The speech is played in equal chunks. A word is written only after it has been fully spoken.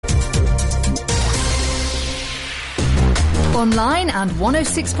online and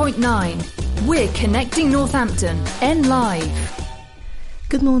 106.9. We're connecting Northampton. N Live.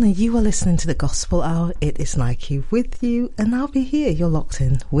 Good morning, you are listening to the Gospel Hour. It is Nike with you, and I'll be here. You're locked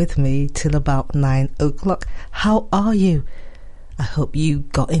in with me till about 9 o'clock. How are you? I hope you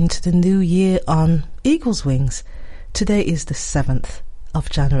got into the new year on eagle's wings. Today is the 7th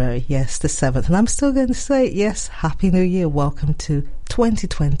of January. Yes, the 7th. And I'm still going to say, yes, Happy New Year. Welcome to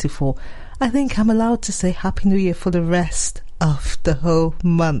 2024. I think I'm allowed to say Happy New Year for the rest of the whole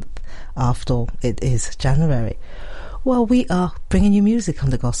month. After all, it is January. Well, we are bringing you music on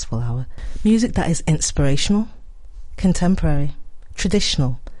the Gospel Hour. Music that is inspirational, contemporary,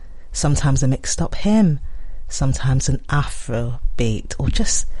 traditional, sometimes a mixed up hymn, sometimes an Afro beat, or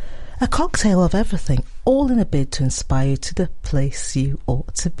just a cocktail of everything, all in a bid to inspire you to the place you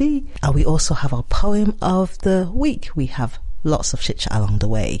ought to be. And we also have our poem of the week. We have lots of chit-chat along the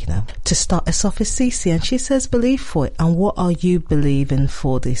way, you know. To start us off is Cece, and she says, believe for it. And what are you believing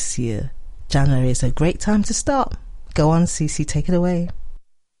for this year? January is a great time to start. Go on, Cece, take it away.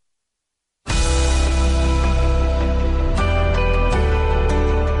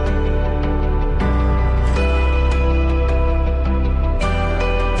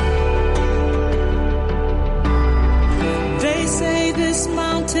 They say this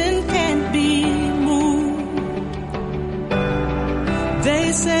mountain can't be moved.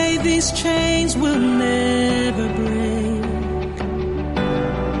 They say these chains will never break.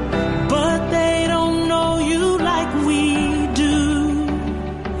 But they don't know you like we do.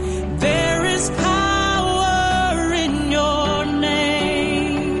 There is power in your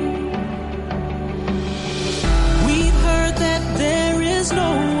name. We've heard that there is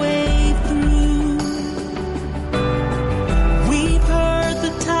no way through. We've heard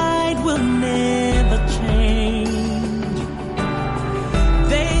the tide will never change.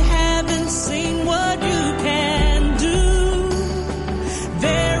 They haven't seen what you can do.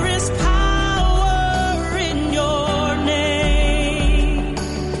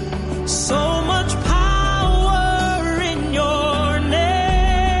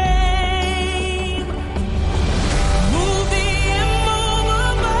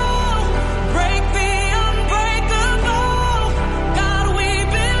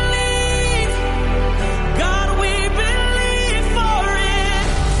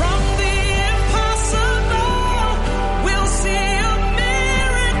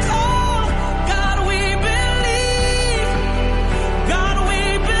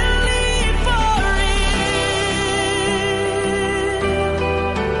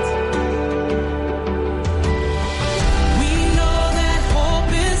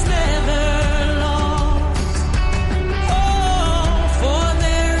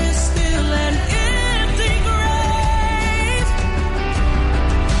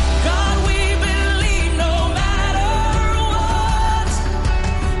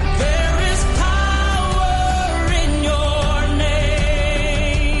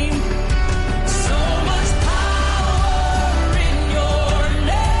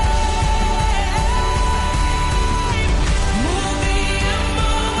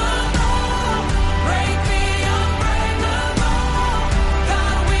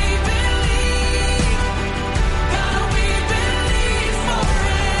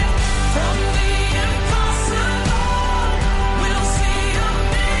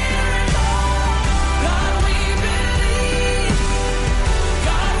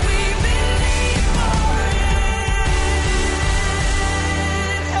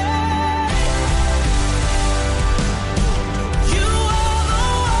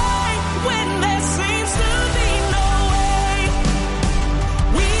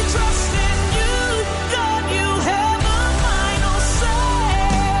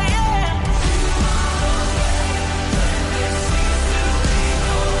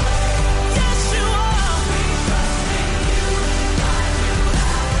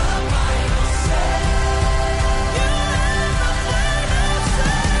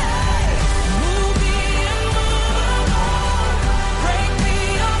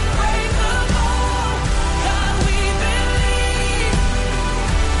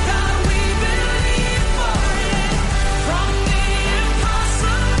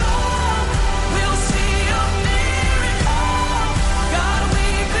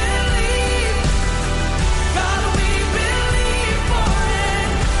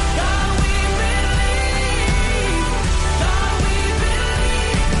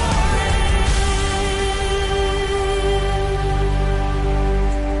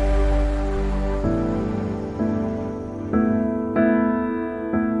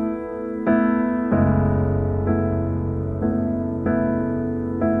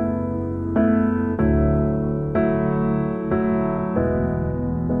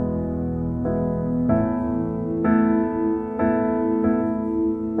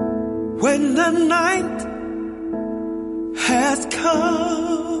 the night has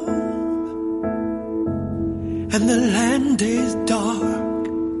come and the land is dark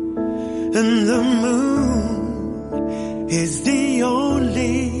and the moon is the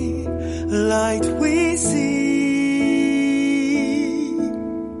only light we see.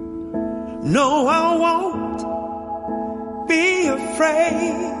 No, I won't be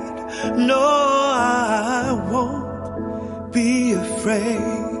afraid. No, I won't be afraid.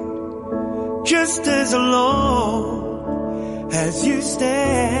 Just as long as you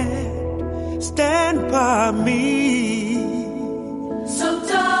stand by me. So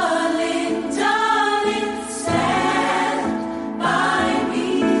darling, darling, stand by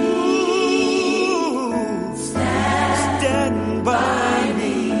me. Stand by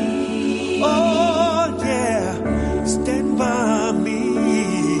me. Oh yeah, stand by me.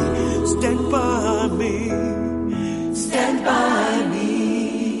 Stand by me. Stand by me.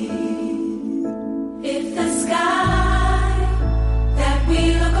 If the sky that we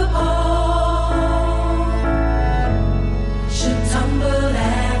look upon should tumble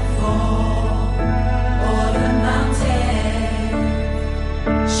and fall, or the mountain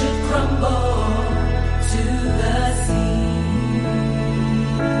should crumble to the sea,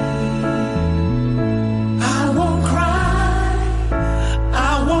 I won't cry. I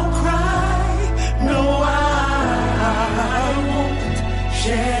won't cry. No, I won't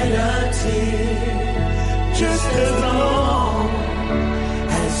shed a tear. Just as long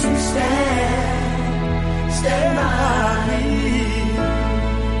as you stand by me.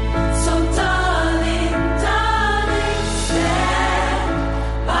 so darling, darling, stand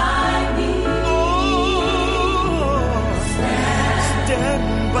by me. Oh, stand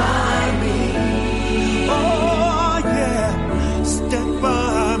by me. Oh yeah, stand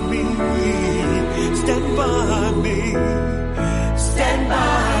by me. Stand by me. Stand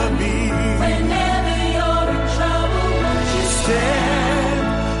by me. Whenever you're in trouble, won't you Stand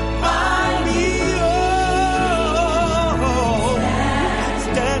by me. Oh,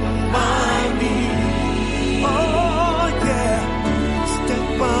 stand by me. Oh yeah, stand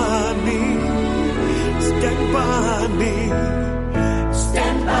by me. Stand by me.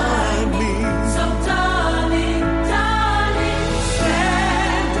 Stand by me. So darling, darling,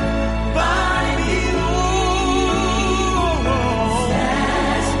 Stand by me. Oh,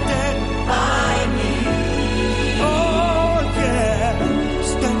 stand by me. Oh yeah,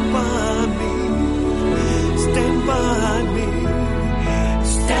 stand by me. Stand by me.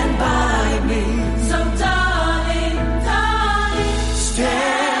 Stand by me. so darling, darling,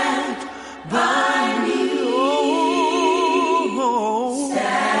 Stand by me. Oh,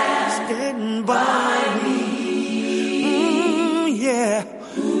 stand by me. Yeah,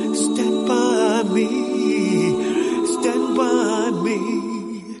 stand by me. Stand by me.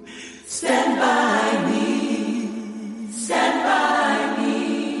 stand by me, stand by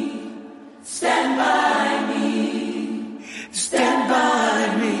me, stand by me, stand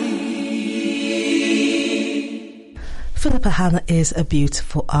by me. Philippa Hanna is a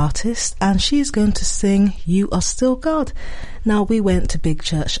beautiful artist and she's going to sing You Are Still God. Now, we went to Big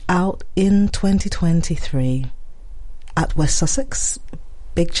Church Out in 2023 at West Sussex.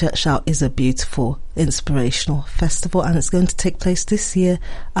 Big Church Out is a beautiful, inspirational festival and it's going to take place this year.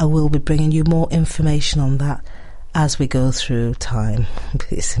 I will be bringing you more information on that as we go through time.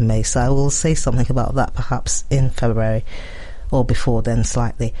 It's in May, so I will say something about that perhaps in February or before then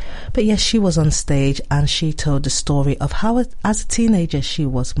slightly. But yes, she was on stage and she told the story of how as a teenager she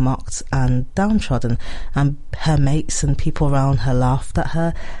was mocked and downtrodden, and her mates and people around her laughed at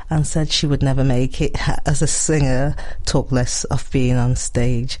her and said she would never make it as a singer, talk less of being on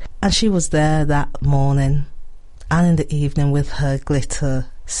stage. And she was there that morning and in the evening with her glitter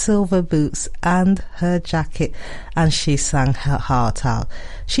silver boots and her jacket, and she sang her heart out.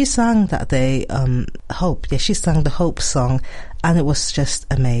 She sang that day Hope. Yeah, she sang the Hope song and it was just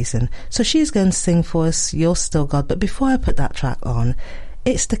amazing. So she's going to sing for us You're Still God. But before I put that track on,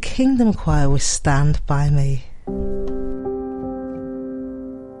 it's the Kingdom Choir with Stand By Me.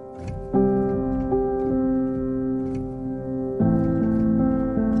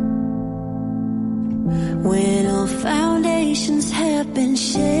 When all foundations have been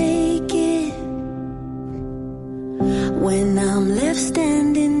shaken, when I'm left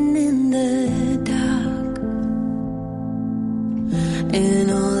standing in the dark,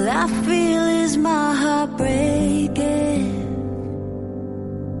 and all I feel is my heart breaking,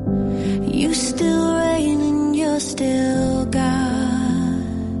 you still reign and you're still God.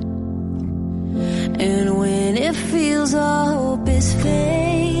 And when it feels all hope is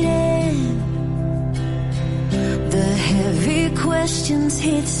fading, the heavy quake questions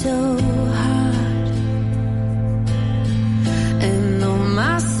hit so hard, and though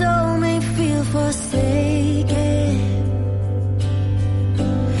my soul may feel forsaken,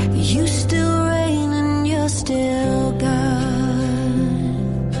 you still reign and you're still God.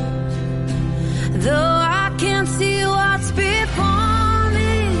 Though I can't see what's before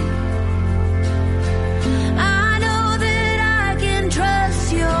me, I know that I can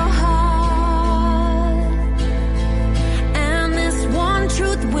trust your heart, and this one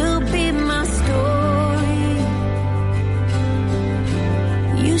truth will be my story.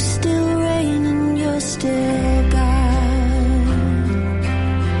 You still reign and you're still God.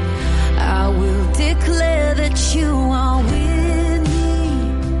 I will declare that you are with me,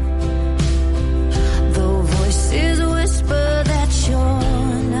 though voices whisper that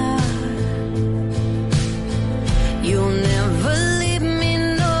you're not. You'll never leave me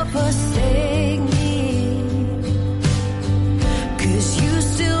nor forsake me, 'cause you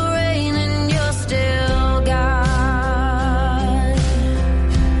still reign and you're still God.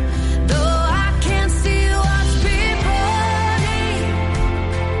 Though I can't see what's before me,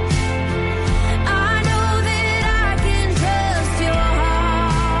 I know that I can trust your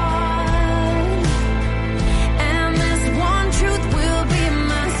heart, and this one truth will be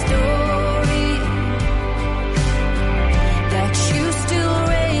my story, that you still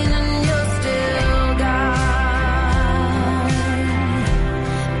reign and you're still God.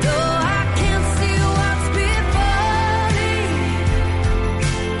 Though I can't see what's before me,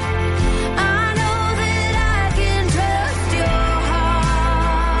 I know that I can trust your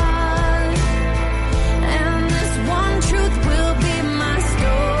heart, and this one truth will be my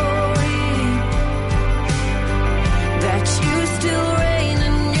story, that you still reign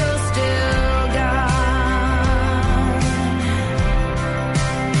and you're still God.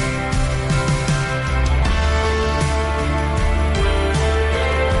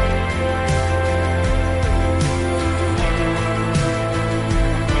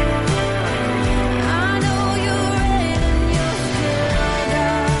 I know you reign and you're still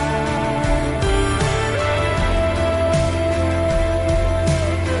God.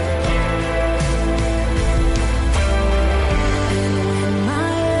 And when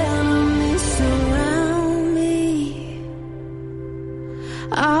my enemies surround me,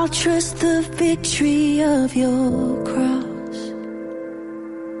 I'll trust the victory of your cross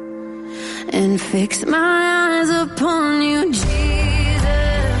and fix my eyes upon you,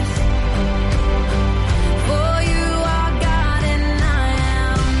 Jesus. For you are God and I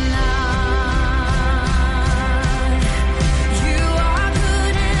am not. You are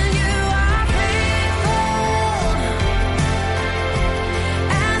good and you are faithful,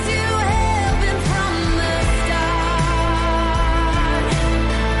 as you have been from the start.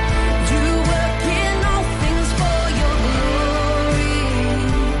 You work in all things for your glory,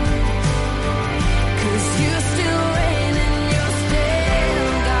 'cause you still reign and you're still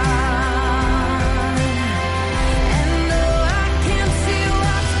God. And though I can't see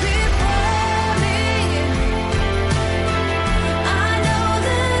what's before me, I know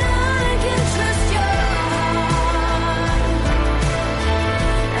that I can trust your heart,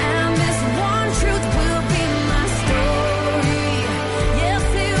 and this one truth will be my story. Yes,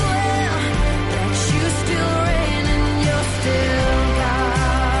 it will, that you still reign and you're still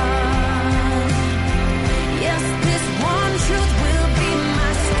God. Yes, this one truth will be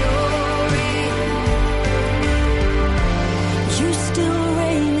my story. You still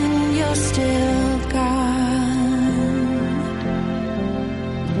reign and you're still God.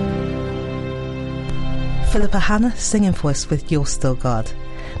 Philippa Hannah singing for us with You're Still God.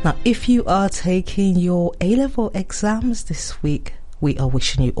 Now, if you are taking your A-level exams this week, we are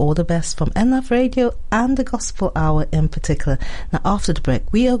wishing you all the best from NLive Radio and the Gospel Hour in particular. Now, after the break,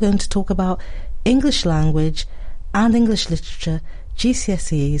 we are going to talk about English language and English literature,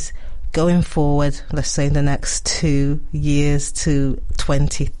 GCSEs, going forward, let's say in the next 2 years to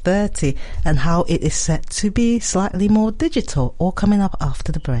 2030, and how it is set to be slightly more digital, all coming up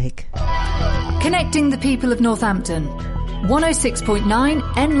after the break. Connecting the people of Northampton. 106.9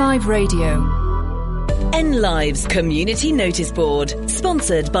 NLive Radio. NLive's Community Notice Board,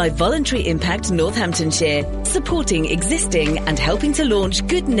 sponsored by Voluntary Impact Northamptonshire, supporting existing and helping to launch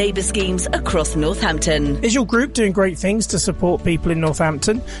good neighbour schemes across Northampton. Is your group doing great things to support people in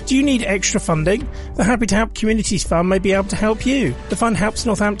Northampton? Do you need extra funding? The Happy to Help Communities Fund may be able to help you. The fund helps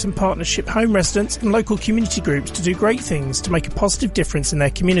Northampton Partnership home residents and local community groups to do great things to make a positive difference in their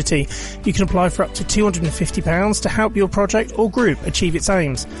community. You can apply for up to £250 to help your project or group achieve its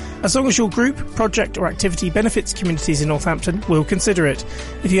aims. As long as your group, project or activity benefits communities in Northampton, we'll consider it.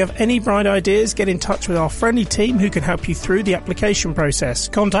 If you have any bright ideas, get in touch with our friendly team who can help you through the application process.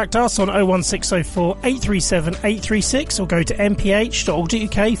 Contact us on 01604 837 836 or go to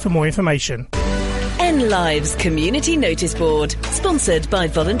mph.org.uk for more information. NLive's Community Notice Board, sponsored by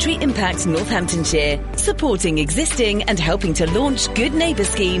Voluntary Impact Northamptonshire, supporting existing and helping to launch good neighbour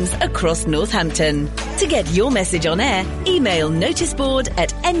schemes across Northampton. To get your message on air, email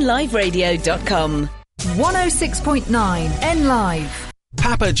noticeboard@nliveradio.com. 106.9 N Live.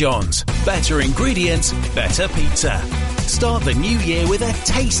 Papa John's. Better ingredients, better pizza. Start the new year with a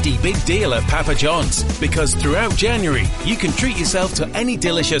tasty big deal at Papa John's, because throughout January you can treat yourself to any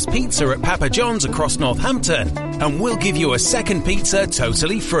delicious pizza at Papa John's across Northampton, and we'll give you a second pizza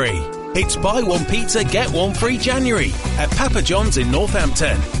totally free. It's buy one pizza, get one free January at Papa John's in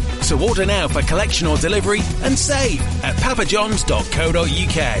Northampton. So order now for collection or delivery and save at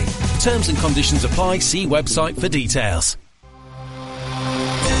papajohns.co.uk. Terms and conditions apply. See website for details.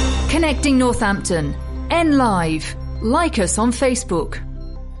 Connecting Northampton. N Live. Like us on Facebook.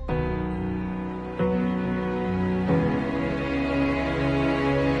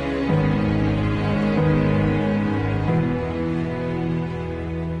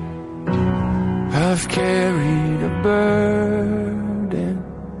 I've carried a burden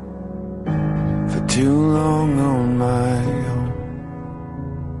for too long on my own.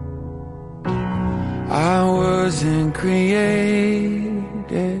 I wasn't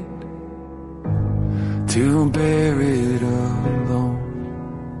created to bear it alone.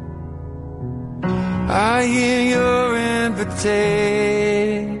 I hear your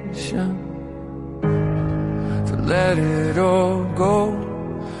invitation to let it all go.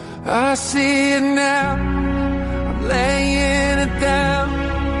 I see it now, I'm laying it down.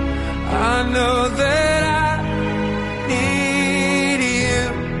 I know that I need you.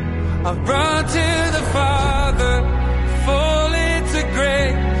 I've run to the Father, fall into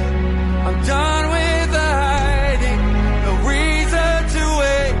grace. I'm done with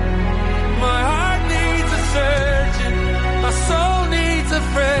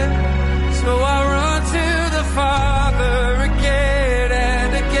so I run to the Father again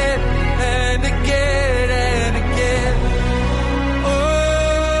and again and again and again. Oh,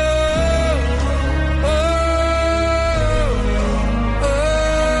 oh,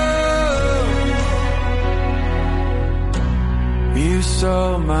 oh. You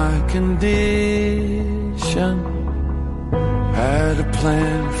saw my condition, had a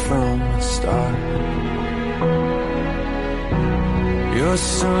plan from the start. Your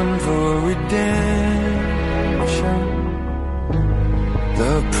son for redemption,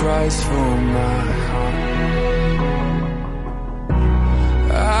 the price for my heart.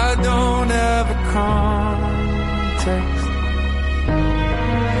 I don't have a context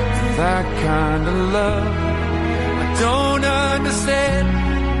for that kind of love. I don't understand,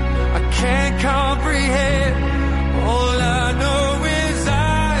 I can't comprehend. All I know is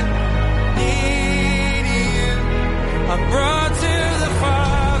I need you. I brought to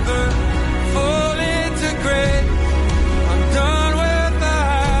Father, fall into grace. I'm done with the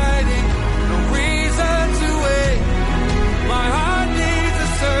hiding, no reason to wait. My heart needs a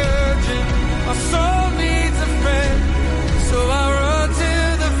surgeon, my soul needs a friend. So I run to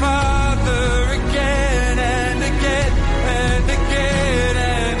the Father again and again and again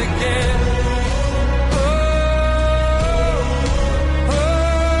and again. Oh, oh,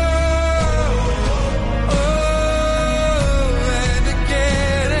 oh, and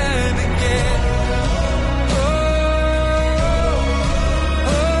again and again. Oh,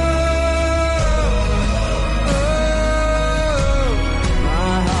 oh, oh,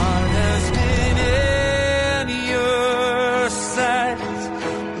 my heart has been in your sight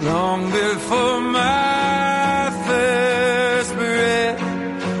long before my first breath.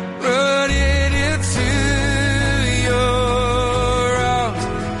 Running into your arms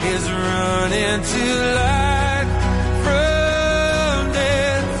is running to life from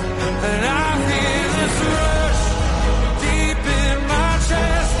death. And I feel this rush deep in my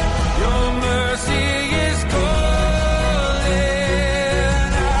chest. Your mercy is calling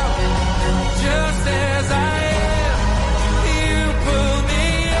out. Just as I am, you pull me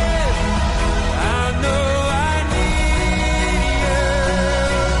in. I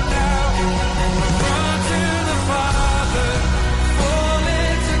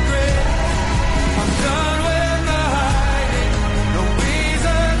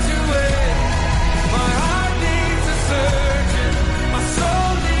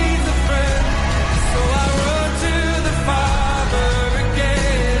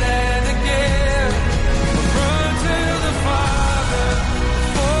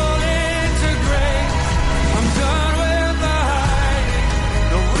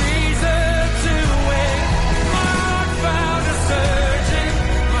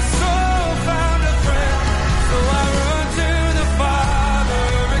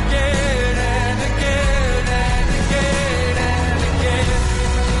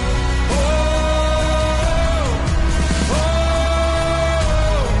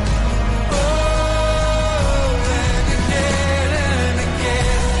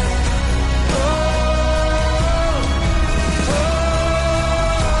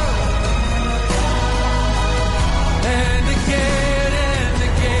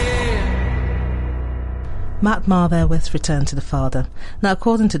Matt Marr there with Return to the Father. Now,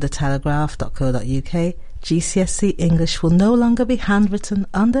 according to the Telegraph.co.uk, GCSE English will no longer be handwritten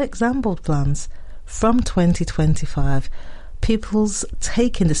under exam board plans. From 2025, pupils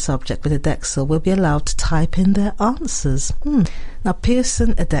taking the subject with Edexcel will be allowed to type in their answers. Now,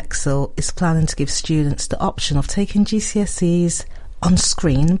 Pearson Edexcel is planning to give students the option of taking GCSEs on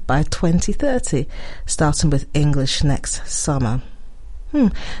screen by 2030, starting with English next summer.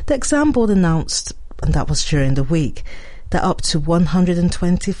 The exam board announced, and that was during the week, that up to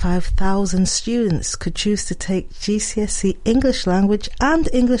 125,000 students could choose to take GCSE English Language and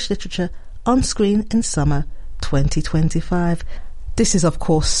English Literature on screen in summer 2025. This is, of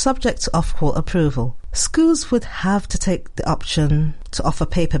course, subject to Ofqual approval. Schools would have to take the option to offer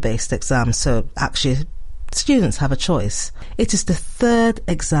paper-based exams, so actually students have a choice. It is the third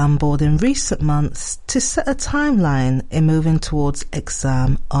exam board in recent months to set a timeline in moving towards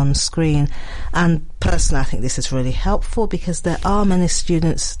exam on screen. And personally, I think this is really helpful because there are many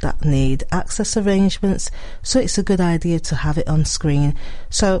students that need access arrangements, so it's a good idea to have it on screen.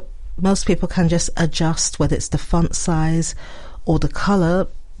 So most people can just adjust whether it's the font size or the colour,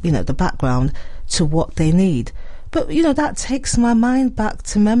 the background, to what they need. But, that takes my mind back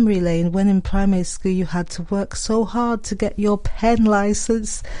to memory lane when in primary school you had to work so hard to get your pen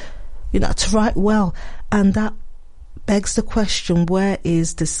licence, to write well. And that begs the question, where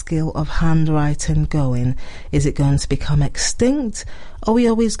is the skill of handwriting going? Is it going to become extinct? Are we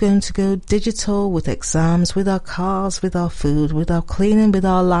always going to go digital with exams, with our cars, with our food, with our cleaning, with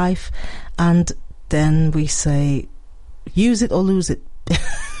our life? And then we say, use it or lose it.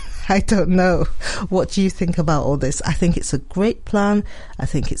 I don't know. What do you think about all this? I think it's a great plan. I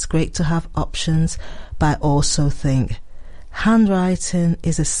think it's great to have options. But I also think handwriting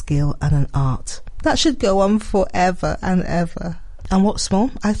is a skill and an art that should go on forever and ever. And what's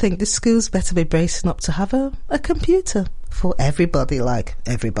more, I think the schools better be bracing up to have a computer for everybody, like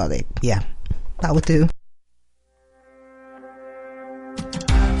everybody. Yeah, that would do.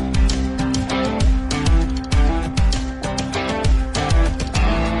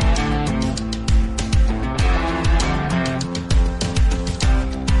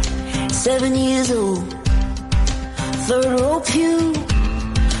 Seven years old, third row pew,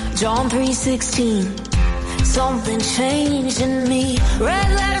 John 3:16. Something changed in me.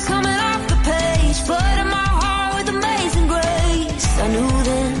 Red letters coming off the page, flooding my heart with amazing grace. I knew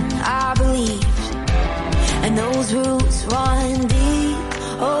then, I believed, and those roots run deep.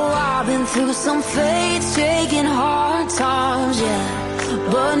 Oh, I've been through some faith-shaking hard times, yeah,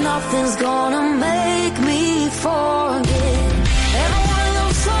 but nothing's gonna make me forget. Every one of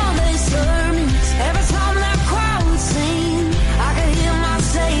those Sunday sermons, every time that crowd would sing, I could hear my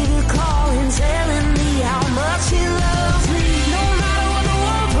Savior calling, telling me how much He loves me. No matter what the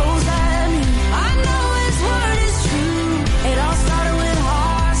world throws at me, I know His word is true. It all started with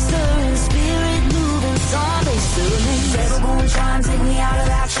heart stirring, spirit moving, Sunday sermons. Devil gonna try and take me out of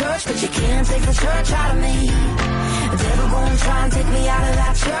that church, but you can't take the church out of me. The devil gonna try and take me out of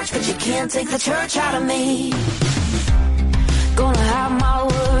that church, but you can't take the church out of me. Gonna have my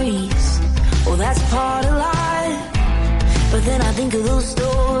worries, well that's part of life. But then I think of those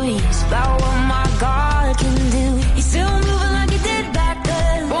stories about what my God can do. He's still moving like He did back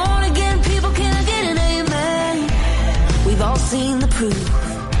then. Born again people, can I get an amen? We've all seen the proof.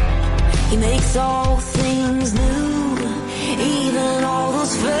 He makes all things new. Even all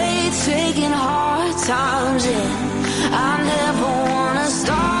those faith-shaking hard times, yeah. I never wanna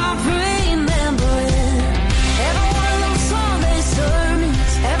stop remembering every one of those Sunday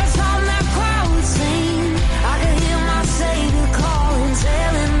sermons, every time that crowd would sing. I could hear my Savior calling,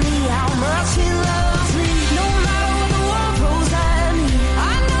 telling me how much He loves me. No matter what the world throws at me, I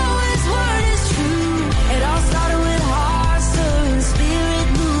know His word is true. It all started with heart stirring, spirit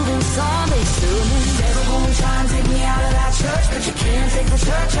moving, Sunday sermons. Devil gonna try and take me out of that church, but you can't take the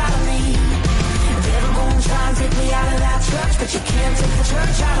church out of me. Devil gonna try and take me out of that church, but you can't take the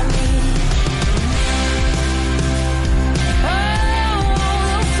church out of me. Oh,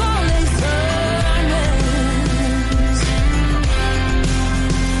 those Sunday sermons.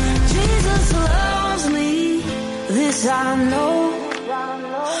 Jesus loves me, this I know,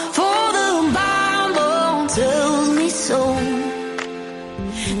 for the Bible tells me so.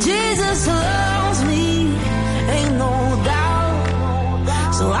 Jesus loves me, ain't no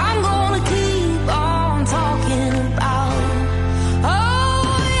doubt, so I'm gonna keep on talking about.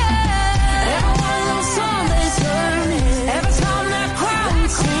 Oh yeah, every one of those Sunday sermons, every time that crowd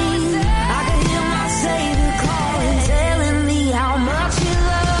would sing, I could hear my Savior calling, telling me how much He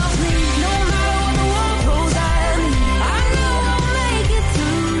loves me. No matter what the world throws at me, I know I'll make it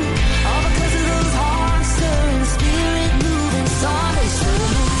through, all because of those heart stirring,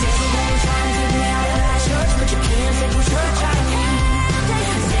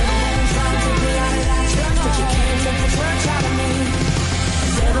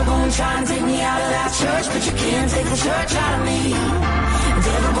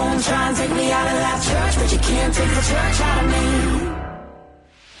 out of that church, but you can't take the church out of me.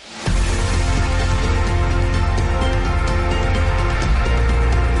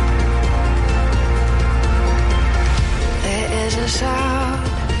 There is a sound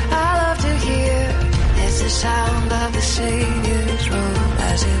I love to hear. It's the sound of the Savior's robe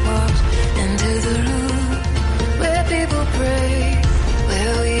as he walks into the room where people pray,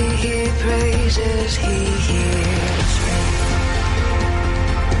 where we hear praises he hears me.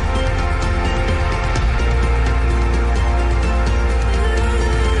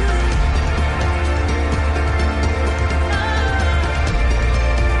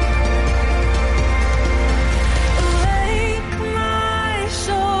 Awake my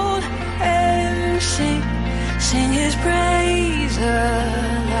soul and sing his praise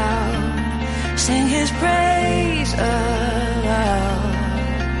aloud, sing his praise aloud.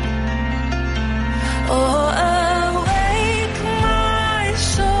 Oh, awake my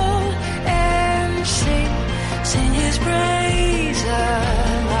soul and sing his praise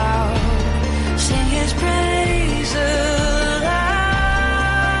aloud, sing his praise aloud.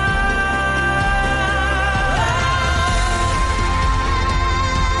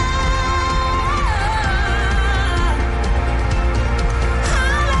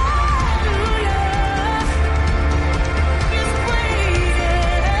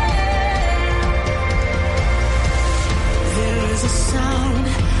 There is a sound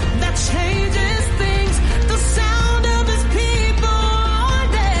that changes things, the sound of his people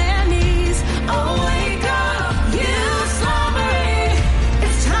on their knees. Oh, wake up, you slumbering,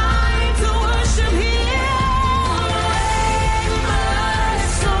 it's time to worship him. Awake my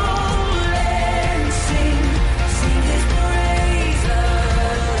soul and sing his praise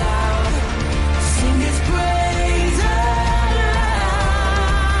aloud, sing his praise aloud.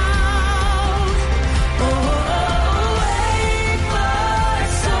 Oh, awake my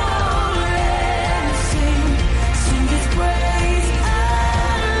soul and sing his praise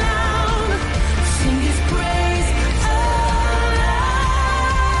aloud, sing his praise aloud.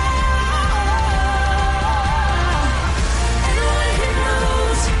 And when he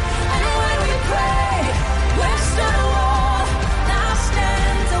moves, and when we pray, where stood a wall, now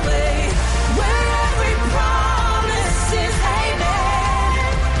stands a way, where every promise is amen.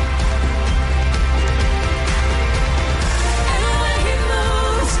 And when he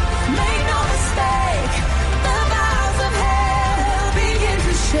moves, make no mistake, the boughs of hell begin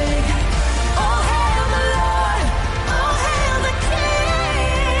to shake. Oh, hail the Lord, oh, hail the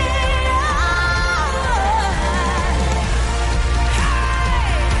King.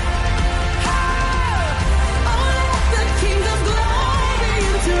 Oh, let the King of glory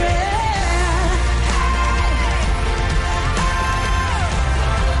enter in.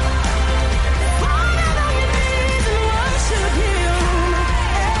 Fall down on your knees and worship him.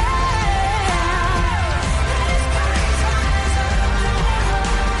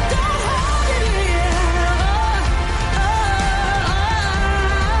 Don't hold it in.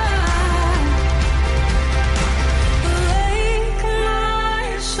 Awake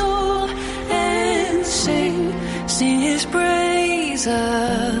my soul and sing his praise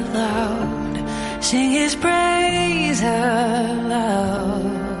aloud, sing his praise aloud.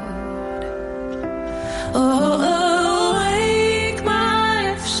 Oh, awake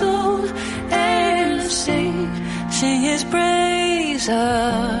my soul and sing his praise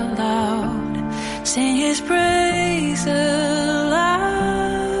aloud, sing his praise aloud.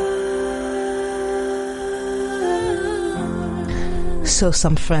 So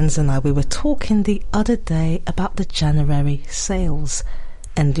some friends and I, we were talking the other day about the January sales.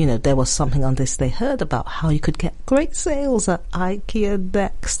 And, you know, there was something on this they heard about how you could get great sales at IKEA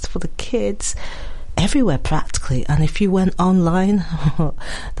Next for the kids. Everywhere practically. And if you went online,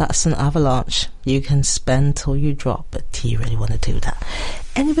 that's an avalanche. You can spend till you drop, but do you really want to do that?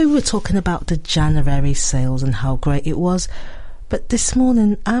 Anyway, we were talking about the January sales and how great it was. But this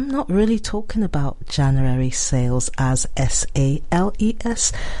morning, I'm not really talking about January sales as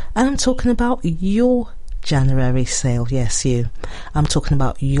SALES. I'm talking about your January sale. Yes, you. I'm talking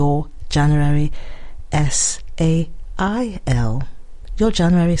about your January SAIL. Your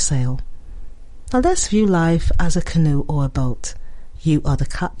January sale. Now let's view life as a canoe or a boat. You are the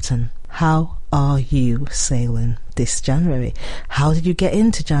captain. How are you sailing this January? How did you get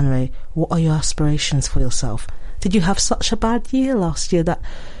into January? What are your aspirations for yourself? Did you have such a bad year last year that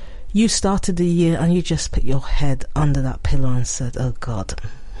you started the year and you just put your head under that pillow and said, oh God,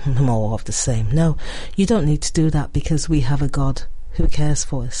 more of the same? No, you don't need to do that, because we have a God who cares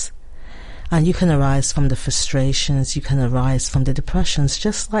for us. And you can arise from the frustrations, you can arise from the depressions,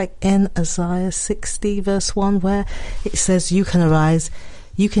 just like in Isaiah 60 verse 1, where it says you can arise,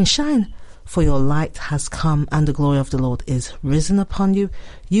 you can shine, for your light has come and the glory of the Lord is risen upon you,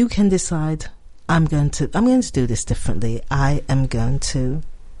 you can decide, I'm going to do this differently. I am going to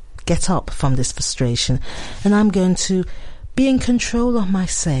get up from this frustration and I'm going to be in control of my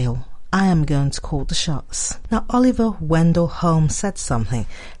sail. I am going to call the shots. Now, Oliver Wendell Holmes said something.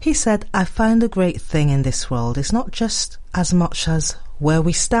 He said, I find the great thing in this world is not just as much as where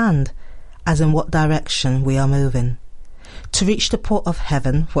we stand, as in what direction we are moving. To reach the port of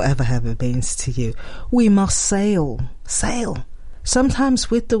heaven, whatever heaven means to you, we must sail.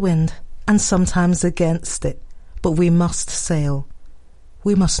 Sometimes with the wind and sometimes against it, but we must sail.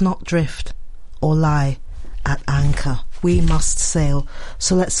 We must not drift or lie at anchor. We must sail.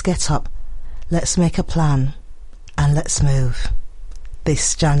 So let's get up, let's make a plan, and let's move.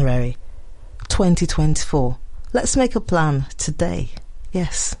 This January 2024, let's make a plan today.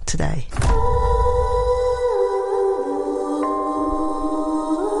 Yes, today.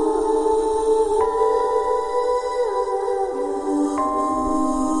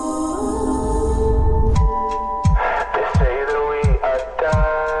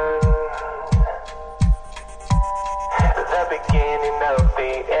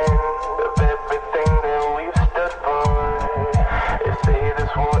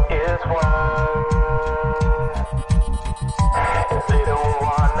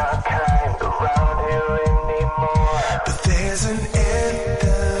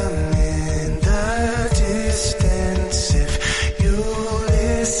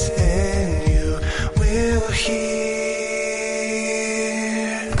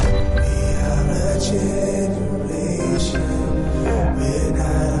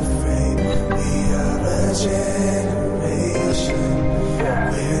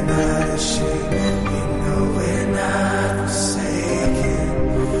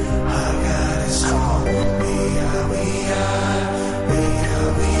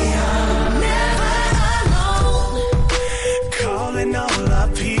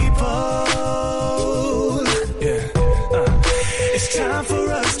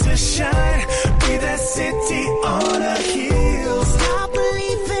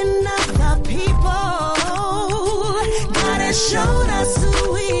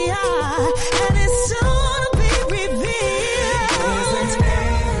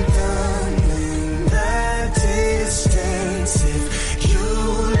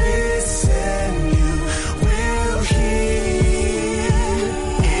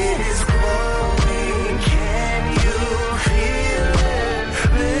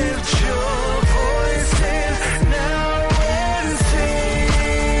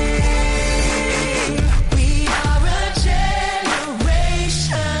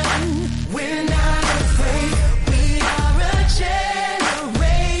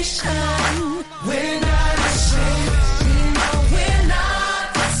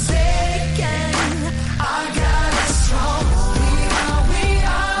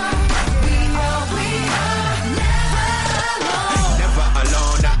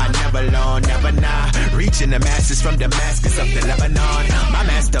 The masses from Damascus up to Lebanon. My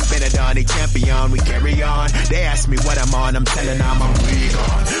master Benadon, a champion, we carry on. They ask me what I'm on, I'm telling them I'm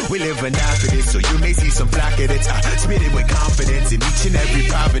gone. We living after this, so you may see some flock of it. Spit it with confidence in each and every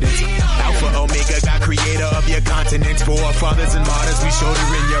providence. Alpha Omega, God creator of your continents. Forefathers and martyrs, we shoulder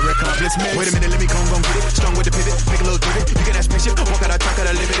in your accomplishments. Wait a minute, let me come get it. Strong with the pivot, make a little pivot. You can ask spaceship, walk out our truck, out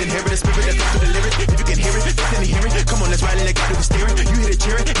our limit, inherit the spirit that comes to the lyric. If you can hear it, definitely hear it. Come on, let's ride it, let God do the steering. You hear it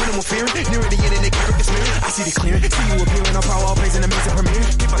cheering, minimal fearing. Nearer the end and the character smearing. I see the clearing, see you appearing on power, all praise and amazing premiere.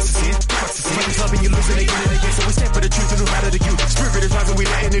 Give us the sin, give us the sin. Fucking clubbing, you losing again and again. So we stand for the truth and no matter the youth. Spirit is rising, we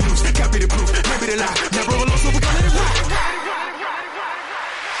letting it loose. Copy the proof, maybe the lie. Never alone, so we gon' let it rock.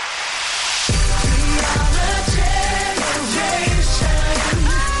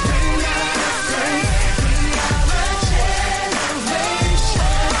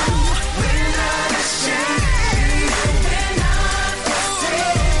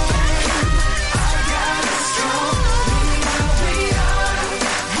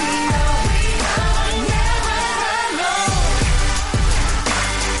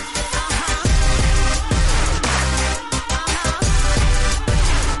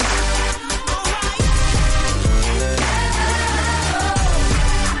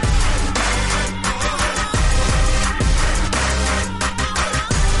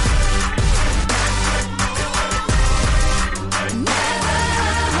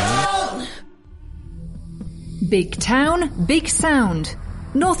 Big town, big sound.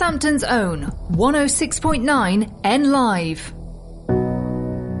 Northampton's own 106.9 N Live.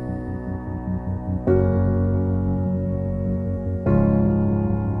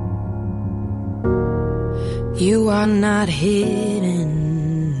 You are not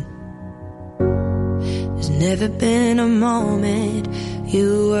hidden. never been a moment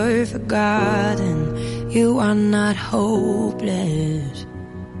you were forgotten. You are not hopeless.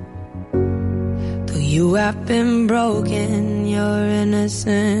 Though you have been broken, your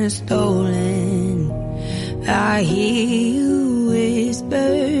innocence stolen, I hear you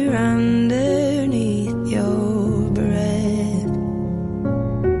whisper underneath your breath.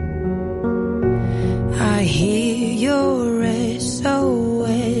 I hear your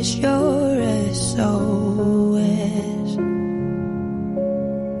SOS, your SOS.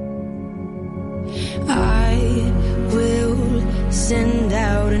 I will send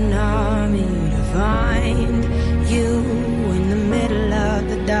out an army to find you in the middle of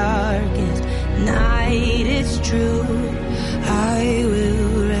the darkest night. It's true, I will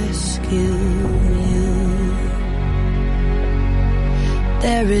rescue you.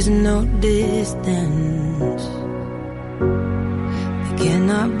 There is no distance that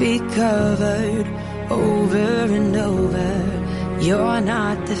cannot be covered over and over. You're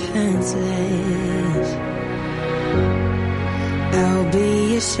not defenseless. I'll be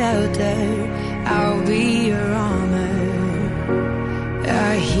your shelter, I'll be your armor.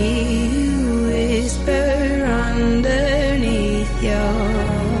 I hear you whisper underneath your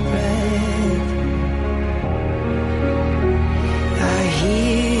breath. I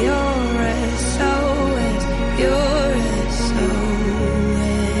hear your SOS, your SOS.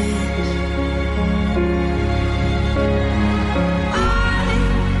 I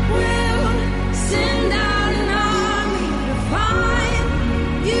will send out an army to find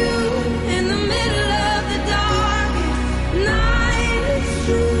you in the middle of the darkest night. It's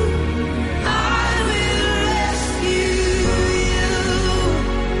true, I will rescue you.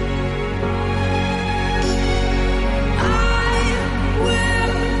 I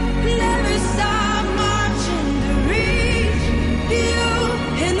will never stop marching to reach you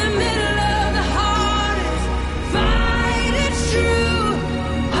in the middle of the hardest fight. It's true,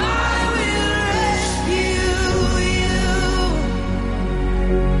 I will rescue you.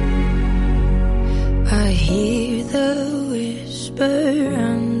 I hear the whisper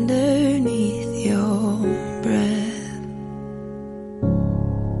underneath your breath.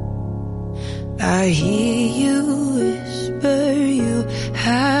 I hear you whisper you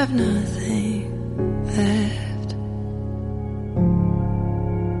have nothing left.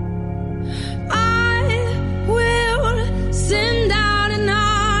 I will send out an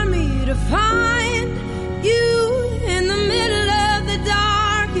army to find you in the middle of the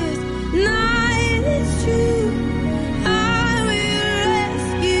darkest night. It's true, I will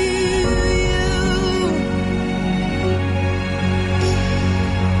rescue you.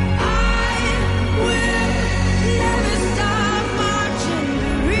 I will never stop marching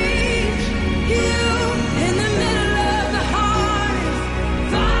to reach you in the middle of the hardest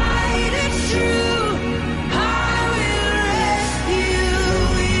fight. It's true, I will rescue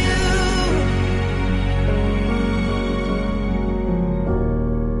you.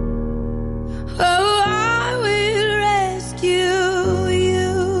 Oh, I will rescue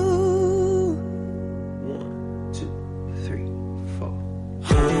you. 1, 2, 3, 4.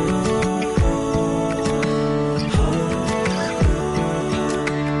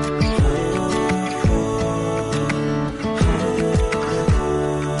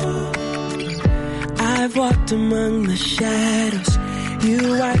 I've walked among the shadows, you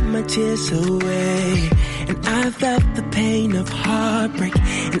wiped my tears away. And I've felt the pain of heartbreak,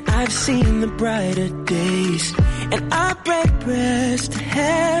 and I've seen the brighter days. And I break breaths to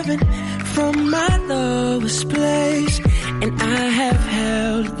heaven from my lowest place. And I have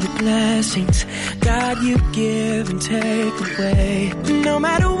held the blessings God you give and take away. No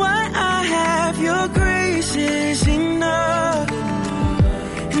matter what I have, your grace is enough.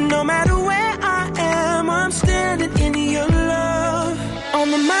 No matter where I am, I'm standing in your love. On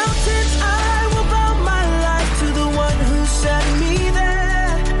the mountains I will bow my life to the one who set me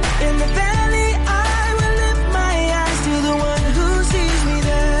there. In the valley I will lift my eyes to the one who sees me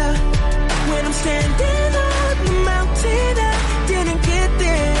there. When I'm standing on the mountain, I didn't get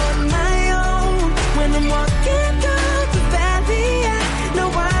there on my own. When I'm walking through the valley, I know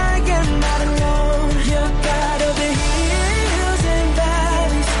I am not alone. You're God of the hills and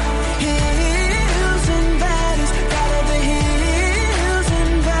valleys, hills and valleys, God of the hills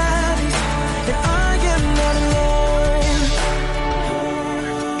and valleys, and I am not alone.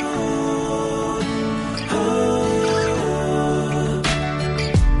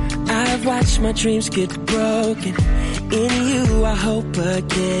 I've watched my dreams get broken. In you I hope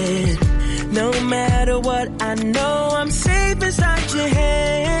again. No matter what, I know I'm safe inside your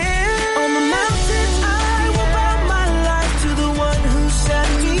hand. On the mountains I will bow my life to the one who set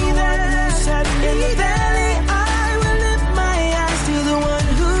me there. In the valley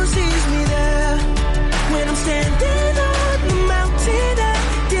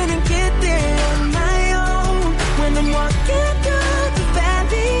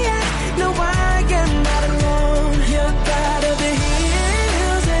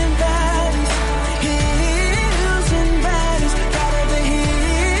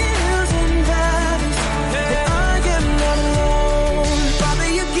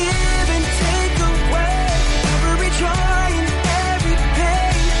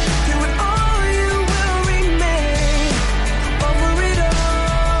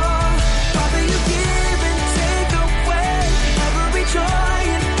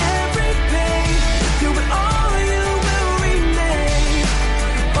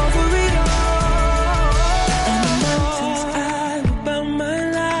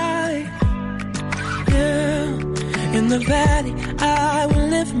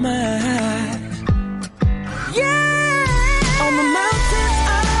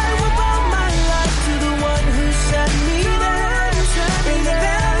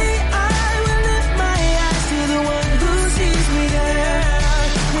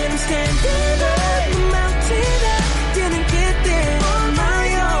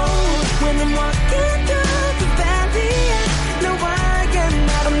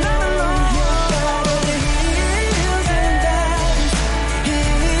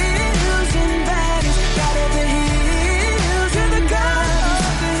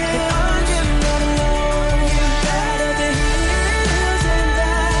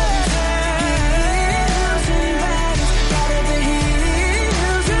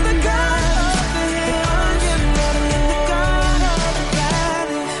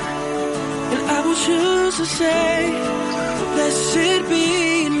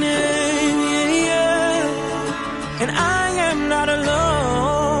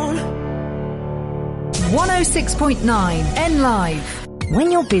 106.9 N Live.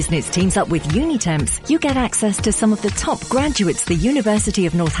 When your business teams up with Unitemps, you get access to some of the top graduates the University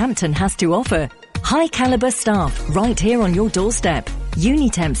of Northampton has to offer. High caliber staff right here on your doorstep.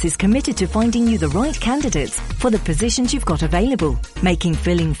 Unitemps is committed to finding you the right candidates for the positions you've got available, making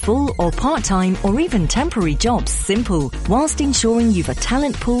filling full or part-time or even temporary jobs simple, whilst ensuring you've a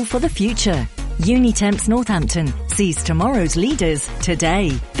talent pool for the future. Unitemps Northampton sees tomorrow's leaders today.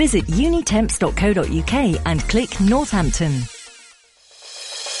 Visit unitemps.co.uk and click Northampton.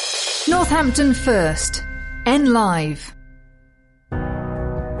 Northampton First. N Live.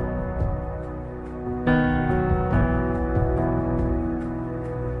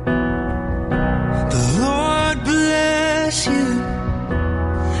 The Lord bless you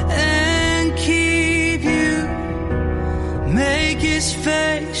and keep you. Make His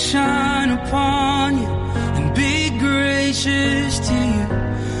face shine upon you and be gracious to you.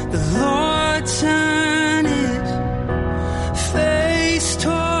 The Lord turn His face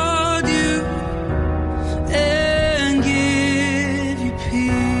toward you and give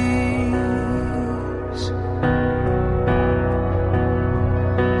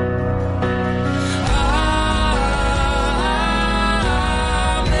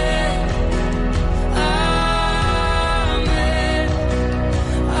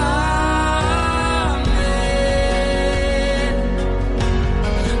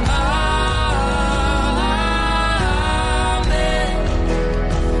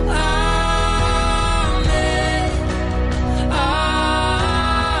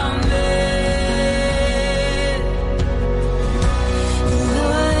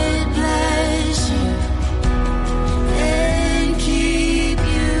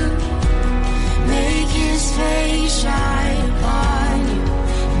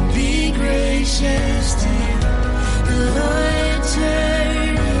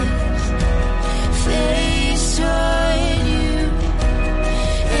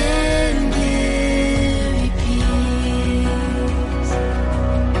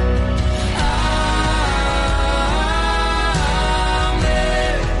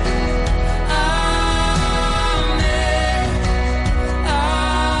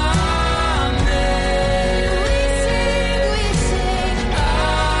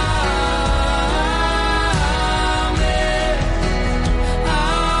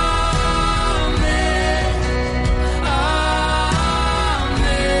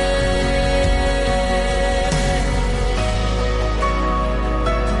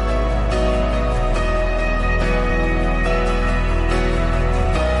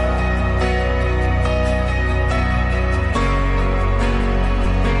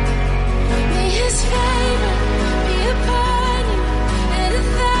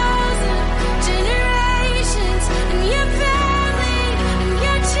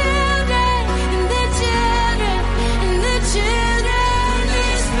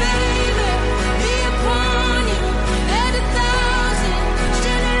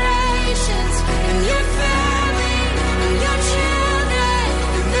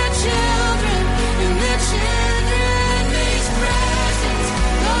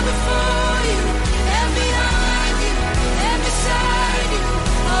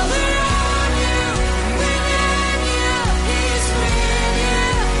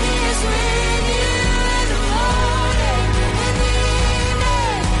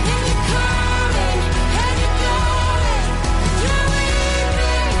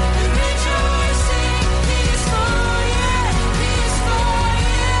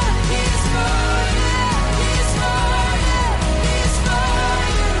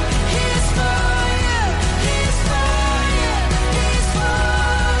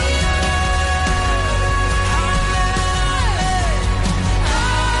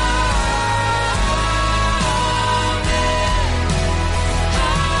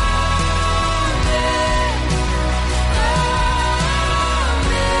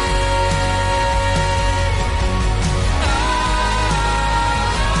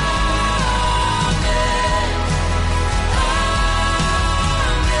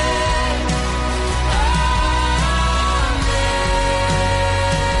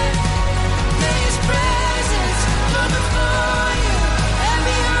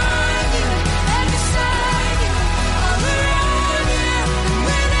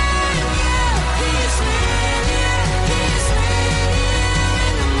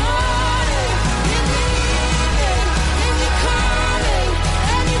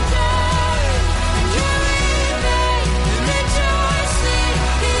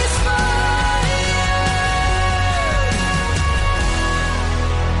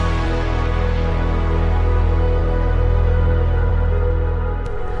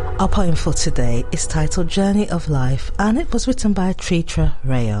Our poem for today is titled Journey of Life, and it was written by Tritra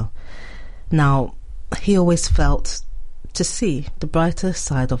Rayo. Now, he always felt to see the brighter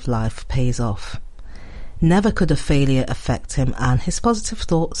side of life pays off. Never could a failure affect him, and his positive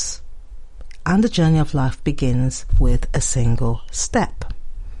thoughts and the journey of life begins with a single step.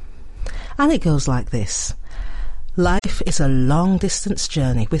 And it goes like this. Life is a long distance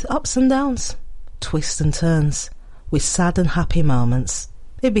journey with ups and downs, twists and turns, with sad and happy moments.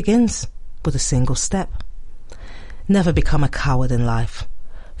 It begins with a single step. Never become a coward in life.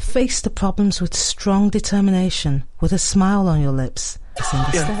 Face the problems with strong determination, with a smile on your lips. A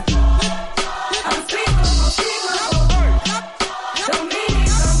single step.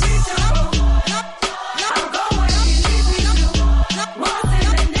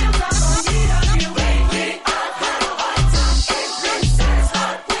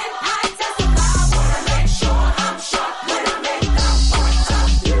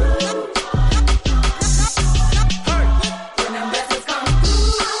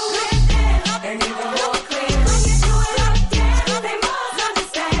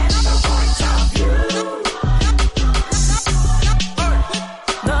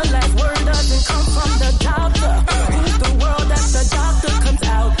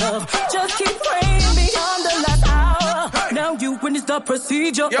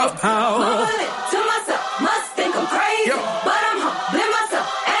 Procedure of how Mumbling to myself, must think I'm crazy, but I'm humbling myself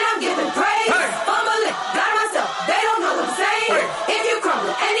and I'm giving praise. Fumbling, got myself, they don't know what I'm saying. If you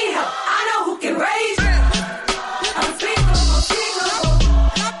crumble, any help, I know who can raise you. Unspeakable, speakable,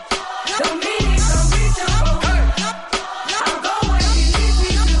 the meaning's unreachable. I'll go where you need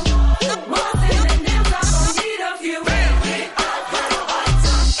me to. More synonyms, I'm gonna need a few. I've had a hard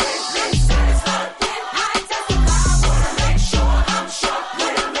time getting satisfied when I testify. Wanna make sure I'm sharp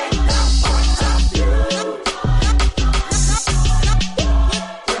when I make the point of view.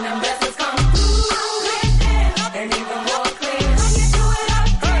 When the message come through, and even more clear. When you do it up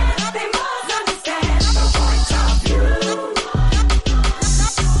there, they must understand the point of view.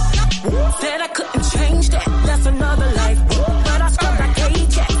 Said I couldn't change that, that's another life. But I scrubbed like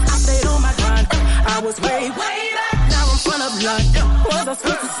Ajax, I stayed on my grind. I was way back, now I'm front of line. Was I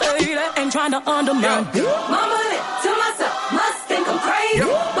supposed to say that? Ain't trying to undermine. Mumbling to myself, must think I'm crazy,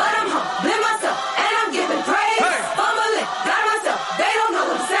 but I'm humbling myself and I'm giving praise. Fumbling, got myself, they don't know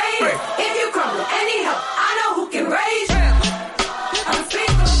what I'm saying. If you crumble, any help, I know who can raise you.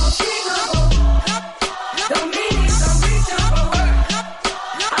 Unspeakable, speakable, the meaning's unreachable.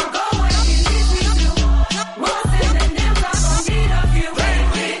 I'll go where you need me to. More synonyms, I'm gonna need a few.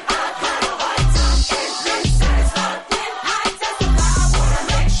 I've had a hard time getting satisfied when I testify. Wanna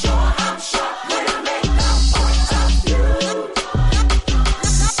make sure I'm sharp when I make the point of view.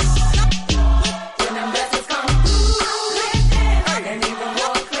 When the message come through, and even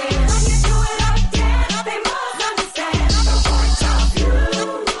more clear. When you do it up there, they must understand the point of view.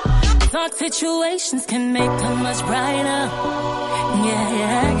 Thought situations can make them much brighter. Yeah.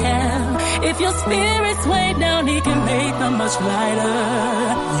 If your spirit's way down, he can make them much lighter.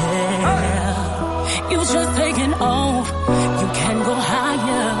 Yeah. You just taking off, you can go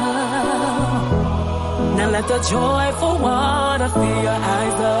higher. Now let the joyful water fill your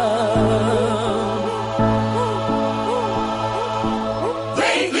eyes up.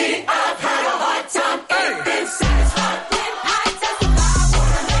 Lately, I've had a hard time getting satisfied when I testify.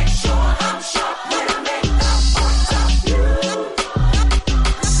 Wanna make sure I'm sharp when I make the point of view.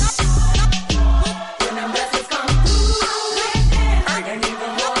 When the message come through, and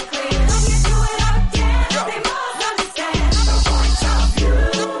even more clear. When you do it up there, they must understand the point of view.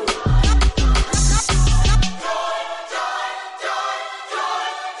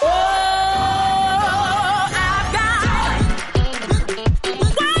 Oh, I've got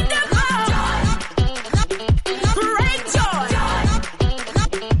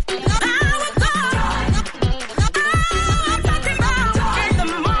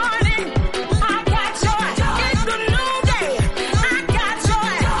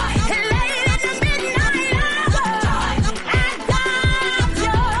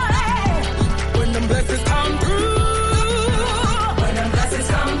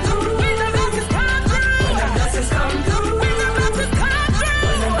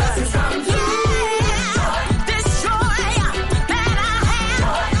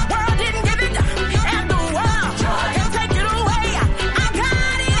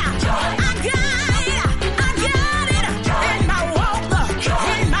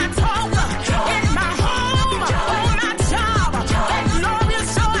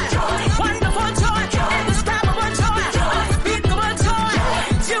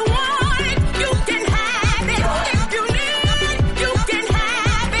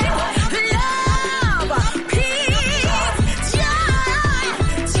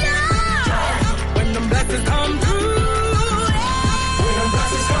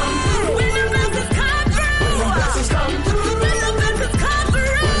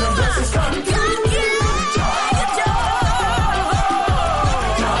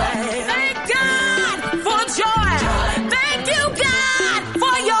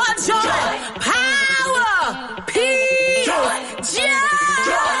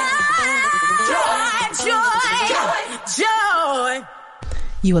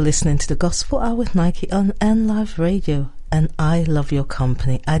You are listening to the Gospel Hour with Nike on NLive Radio, and I love your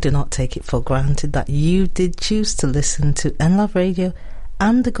company. I do not take it for granted that you did choose to listen to NLive Radio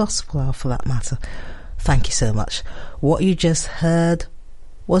and the Gospel Hour for that matter. Thank you so much. What you just heard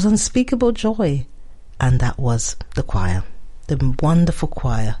was Unspeakable Joy, and that was the choir, the wonderful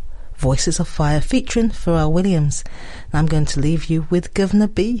choir, Voices of Fire, featuring Pharrell Williams. And I'm going to leave you with Governor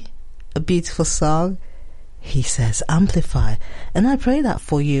B, a beautiful song. He says, amplify. And I pray that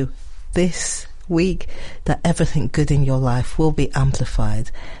for you this week, that everything good in your life will be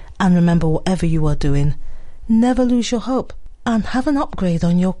amplified. And remember, whatever you are doing, never lose your hope and have an upgrade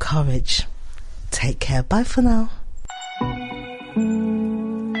on your courage. Take care. Bye for now.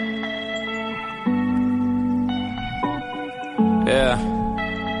 Yeah.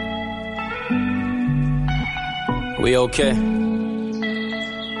 We okay?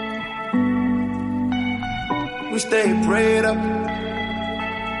 We stay prayed up.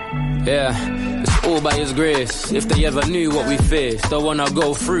 Yeah, it's all by His grace. If they ever knew what we faced, don't wanna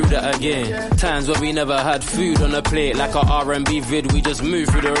go through that again. Times where we never had food on the plate, like our R&B vid, we just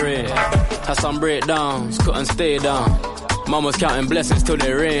moved through the rain. Had some breakdowns, couldn't stay down. Mum was counting blessings till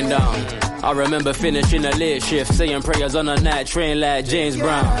they rained down. I remember finishing a late shift, saying prayers on a night train like James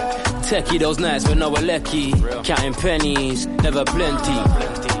Brown. Techie those nights when I was lucky, counting pennies, never plenty.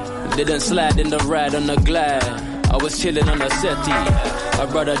 Didn't slide in the ride on the glide, I was chilling on the settee. My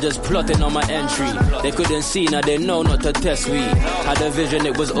brother just plotting on my entry. They couldn't see, now they know not to test we. Had a vision,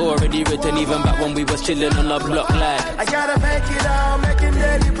 it was already written, even back when we was chilling on the block like. I gotta make it out, making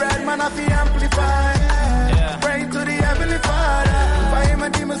daily bread, man, I feel amplified. Pray to the Heavenly Father, fight my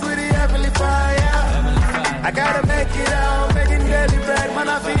demons with the Heavenly Fire. I gotta make it out, making daily bread, man,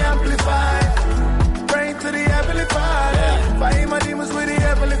 I feel amplified. Pray to the Heavenly Father, fight my demons with the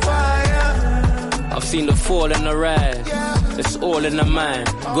Heavenly Fire. I've seen the fall and the rise, it's all in the mind.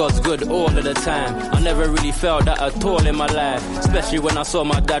 God's good all of the time. I never really felt that at all in my life, especially when I saw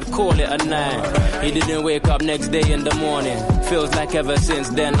my dad call it a 9. He didn't wake up next day in the morning. Feels like ever since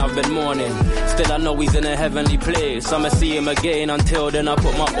then I've been mourning. Still I know he's in a heavenly place. I'ma see him again, until then I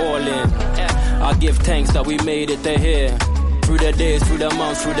put my all in. I give thanks that we made it to here. Through the days, through the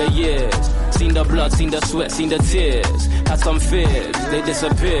months, through the years. Seen the blood, seen the sweat, seen the tears. Had some fears, they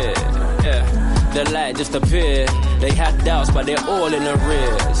disappeared. The light just appeared. They had doubts, but they're all in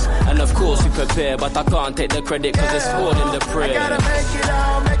arrears. And of course we prepare, but I can't take the credit, cause it's all in the prayer. I gotta make it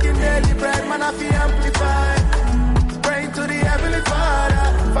out, making daily bread, man, I feel amplified. Pray to the Heavenly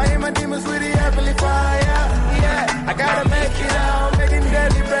Father, fight my demons with the Heavenly Fire. Yeah, I gotta make it out, making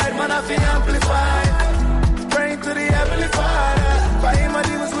daily bread, man, I feel amplified. Pray to the Heavenly Father, fight my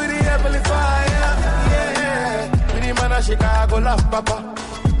demons with the Heavenly Fire. Yeah, with the man of Chicago, love Papa.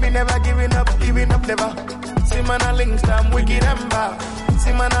 Me never giving up never. See man a links, damn wicked and bad.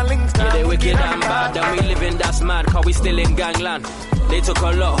 See man a links, damn they wicked and bad. Then we living, that's mad, cause we still in gangland. They took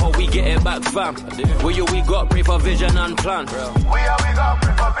a lot, how we get it back, fam. Where you we got, pray for vision and plan. We got,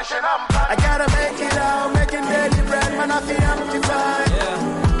 pray for vision and plan. I gotta make it out, making daily bread, man, I feel amplified.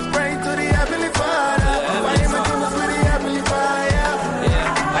 Pray to the Heavenly Father, fight my demons with the Heavenly Fire.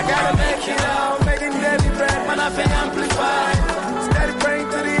 I gotta make it out, making daily bread, man, I feel amplified.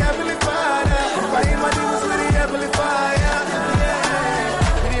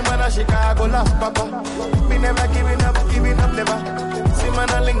 Chicago love Papa. Me never giving up never. See man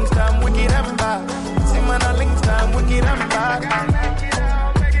a links down wicked and bad. See man a links down wicked and bad.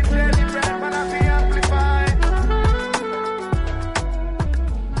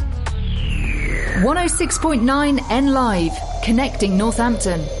 106.9 N Live, connecting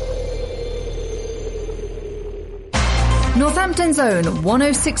Northampton. Northampton's own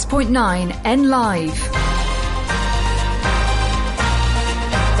 106.9 N Live.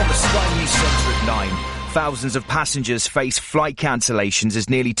 Sky News Centre at 9. Thousands of passengers face flight cancellations as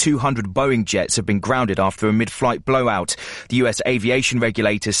nearly 200 Boeing jets have been grounded after a mid-flight blowout. The US aviation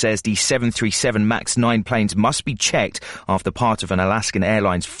regulator says the 737 MAX 9 planes must be checked after part of an Alaskan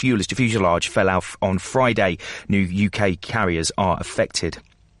Airlines fuselage fell off on Friday. New UK carriers are affected.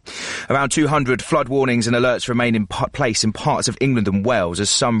 Around 200 flood warnings and alerts remain in place in parts of England and Wales as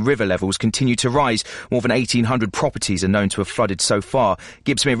some river levels continue to rise. More than 1,800 properties are known to have flooded so far.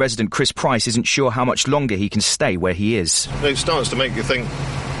 Gibbsmere resident Chris Price isn't sure how much longer he can stay where he is. It starts to make you think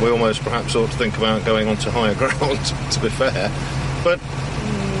we almost perhaps ought to think about going on to higher ground, to be fair. But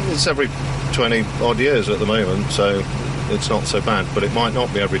it's every 20 odd years at the moment, so it's not so bad. But it might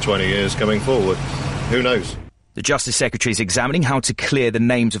not be every 20 years going forward. Who knows? The Justice Secretary is examining how to clear the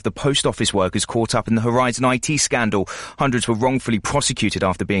names of the post office workers caught up in the Horizon IT scandal. Hundreds were wrongfully prosecuted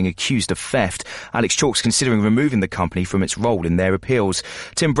after being accused of theft. Alex Chalk's considering removing the company from its role in their appeals.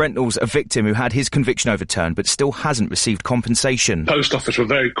 Tim Brentnall's a victim who had his conviction overturned but still hasn't received compensation. Post Office were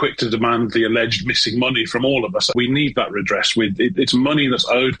very quick to demand the alleged missing money from all of us. We need that redress. It's money that's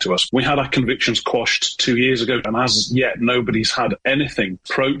owed to us. We had our convictions quashed 2 years ago, and as yet nobody's had anything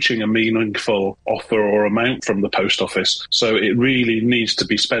approaching a meaningful offer or amount from the Post Office. So it really needs to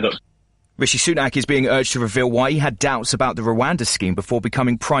be sped up. Rishi Sunak is being urged to reveal why he had doubts about the Rwanda scheme before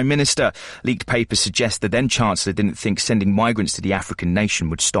becoming Prime Minister. Leaked papers suggest the then Chancellor didn't think sending migrants to the African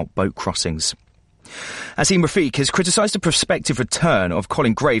nation would stop boat crossings. Azeem Rafiq has criticised the prospective return of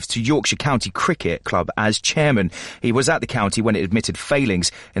Colin Graves to Yorkshire County Cricket Club as chairman. He was at the county when it admitted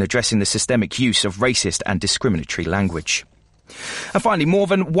failings in addressing the systemic use of racist and discriminatory language. And finally, more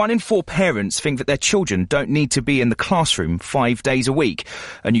than 1 in 4 parents think that their children don't need to be in the classroom 5 days a week.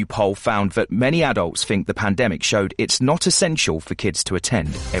 A new poll found that many adults think the pandemic showed it's not essential for kids to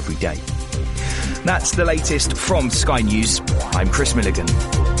attend every day. That's the latest from Sky News. I'm Chris Milligan.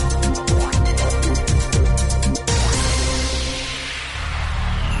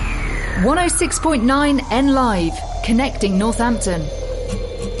 106.9 N Live, connecting Northampton.